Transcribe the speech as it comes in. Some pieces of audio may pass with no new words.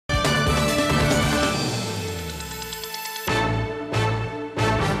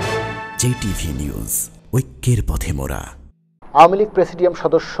JTV news, ঐক্যের পথে মোরা। আওয়ামী লীগ প্রেসিডিয়াম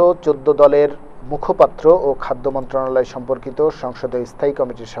সদস্য 14 দলের মুখপাত্র ও খাদ্য মন্ত্রণালয় সম্পর্কিত সংসদীয় স্থায়ী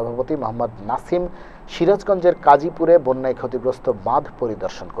কমিটির সভাপতি মোহাম্মদ নাসিম সিরাজগঞ্জের কাজীপুরে বন্যায় ক্ষতিগ্রস্ত বাঁধ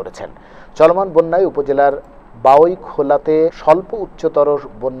পরিদর্শন করেছেন। চলমান বন্যায় উপজেলার বাওইখোলাতে স্বল্প উচ্চতর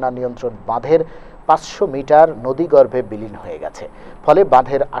বন্যা নিয়ন্ত্রণ বাঁধের 500 মিটার নদীগর্ভে বিলীন হয়ে গেছে, ফলে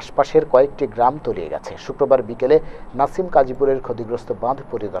বাঁধের আশপাশের কয়েকটি গ্রাম তলিয়ে গেছে। শুক্রবার বিকেলে নাসিম কাজীপুরের ক্ষতিগ্রস্ত বাঁধ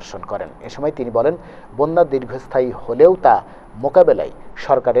পরিদর্শন করেন। এ সময় তিনি বলেন, বন্যা দীর্ঘস্থায়ী হলেও তা মোকাবেলায়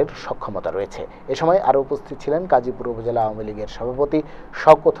সরকারের সক্ষমতা রয়েছে। এ সময় আরও উপস্থিত ছিলেন কাজীপুর উপজেলা আওয়ামী লীগের সভাপতি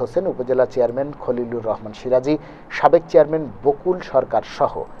শওকত হোসেন, উপজেলা চেয়ারম্যান খলিলুর রহমান সিরাজি, সাবেক চেয়ারম্যান বকুল সরকার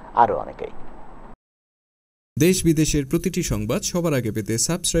সহ আরও অনেকেই। দেশ বিদেশের প্রতিটি সংবাদ সবার আগে পেতে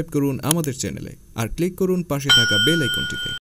সাবস্ক্রাইব করুন আমাদের চ্যানেলে আর ক্লিক করুন পাশে থাকা বেল আইকনটিতে।